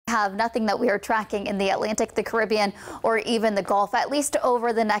have nothing that we are tracking in the Atlantic, the Caribbean, or even the Gulf, at least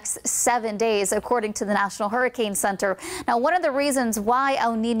over the next 7 days, according to the National Hurricane Center. Now, one of the reasons why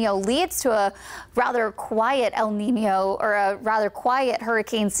El Nino leads to a rather quiet El Nino, or a rather quiet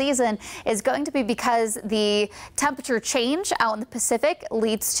hurricane season, is going to be because the temperature change out in the Pacific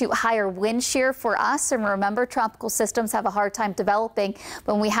leads to higher wind shear for us. And remember, tropical systems have a hard time developing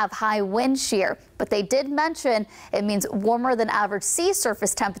when we have high wind shear. But they did mention it means warmer than average sea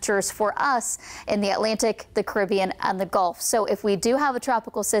surface temperatures for us in the Atlantic, the Caribbean, and the Gulf. So if we do have a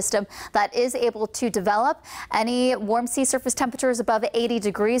tropical system that is able to develop, any warm sea surface temperatures above 80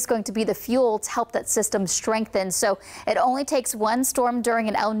 degrees going to be the fuel to help that system strengthen. So it only takes one storm during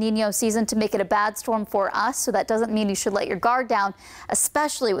an El Nino season to make it a bad storm for us. So that doesn't mean you should let your guard down,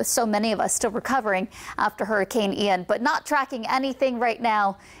 especially with so many of us still recovering after Hurricane Ian. But not tracking anything right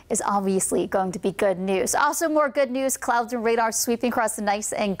now is obviously going to be good news. Also, more good news, clouds and radar sweeping across the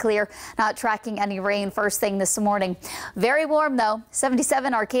nice and clear, not tracking any rain first thing this morning. Very warm though,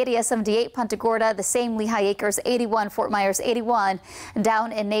 77 Arcadia, 78 Punta Gorda, the same Lehigh Acres, 81 Fort Myers, 81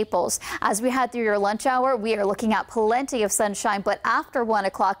 down in Naples. As we head through your lunch hour, we are looking at plenty of sunshine, but after 1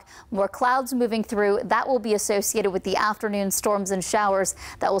 o'clock, more clouds moving through. That will be associated with the afternoon storms and showers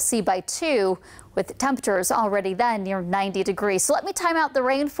that we'll see by 2, with temperatures already then near 90 degrees. So let me time out the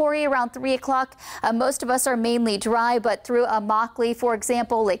rain for you around 3 o'clock. Most of us are mainly dry, but through Immokalee, for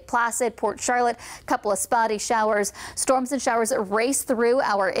example, Lake Placid, Port Charlotte, a couple of spotty showers. Storms and showers race through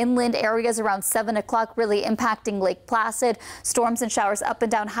our inland areas around 7 o'clock, really impacting Lake Placid. Storms and showers up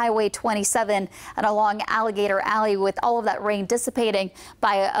and down Highway 27 and along Alligator Alley, with all of that rain dissipating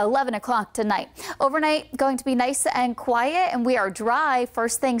by 11 o'clock tonight. Overnight, going to be nice and quiet, and we are dry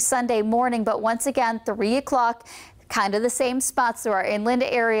first thing Sunday morning, but once again, 3 o'clock, kind of the same spots through our inland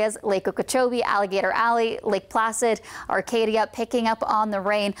areas, Lake Okeechobee, Alligator Alley, Lake Placid, Arcadia, picking up on the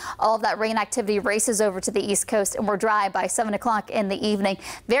rain. All of that rain activity races over to the East Coast, and we're dry by 7 o'clock in the evening.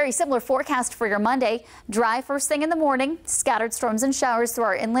 Very similar forecast for your Monday. Dry first thing in the morning, scattered storms and showers through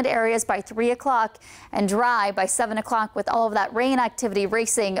our inland areas by 3 o'clock, and dry by 7 o'clock with all of that rain activity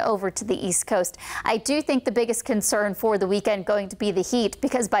racing over to the East Coast. I do think the biggest concern for the weekend going to be the heat,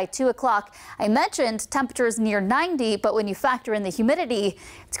 because by 2 o'clock, I mentioned temperatures near 90. But when you factor in the humidity,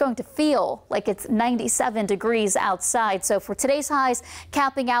 it's going to feel like it's 97 degrees outside. So for today's highs,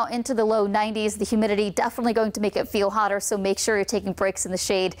 capping out into the low 90s, the humidity definitely going to make it feel hotter. So make sure you're taking breaks in the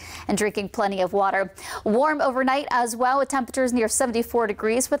shade and drinking plenty of water. Warm overnight as well, with temperatures near 74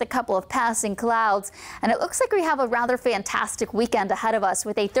 degrees with a couple of passing clouds. And it looks like we have a rather fantastic weekend ahead of us,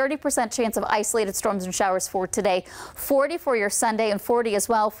 with a 30% chance of isolated storms and showers for today, 40 for your Sunday, and 40 as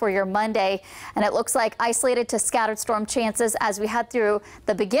well for your Monday. And it looks like isolated to scattered storm chances as we head through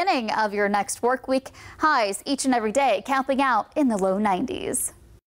the beginning of your next work week. Highs each and every day capping out in the low 90s.